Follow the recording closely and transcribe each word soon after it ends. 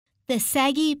The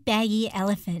Saggy, Baggy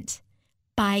Elephant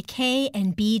by K.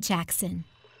 and B. Jackson.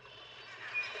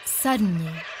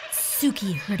 Suddenly,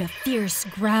 Suki heard a fierce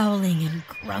growling and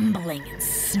grumbling and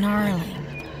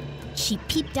snarling. She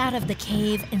peeped out of the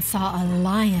cave and saw a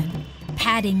lion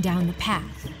padding down the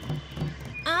path.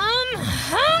 "I'm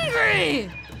hungry!"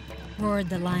 roared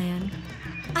the lion.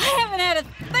 "I haven't had a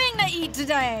thing to eat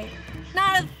today!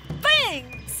 Not a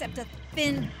thing! Except a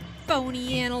thin,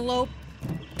 bony antelope,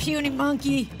 puny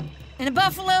monkey, and a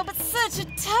buffalo, but such a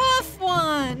tough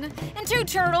one! And 2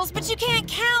 turtles, but you can't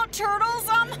count turtles!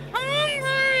 I'm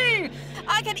hungry!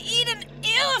 I could eat an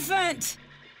elephant!"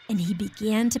 And he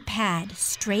began to pad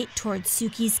straight toward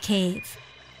Suki's cave.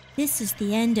 This is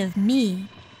the end of me.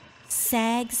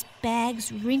 Sags,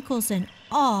 bags, wrinkles, and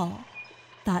all,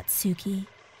 thought Suki,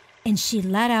 and she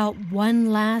let out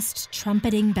one last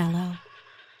trumpeting bellow.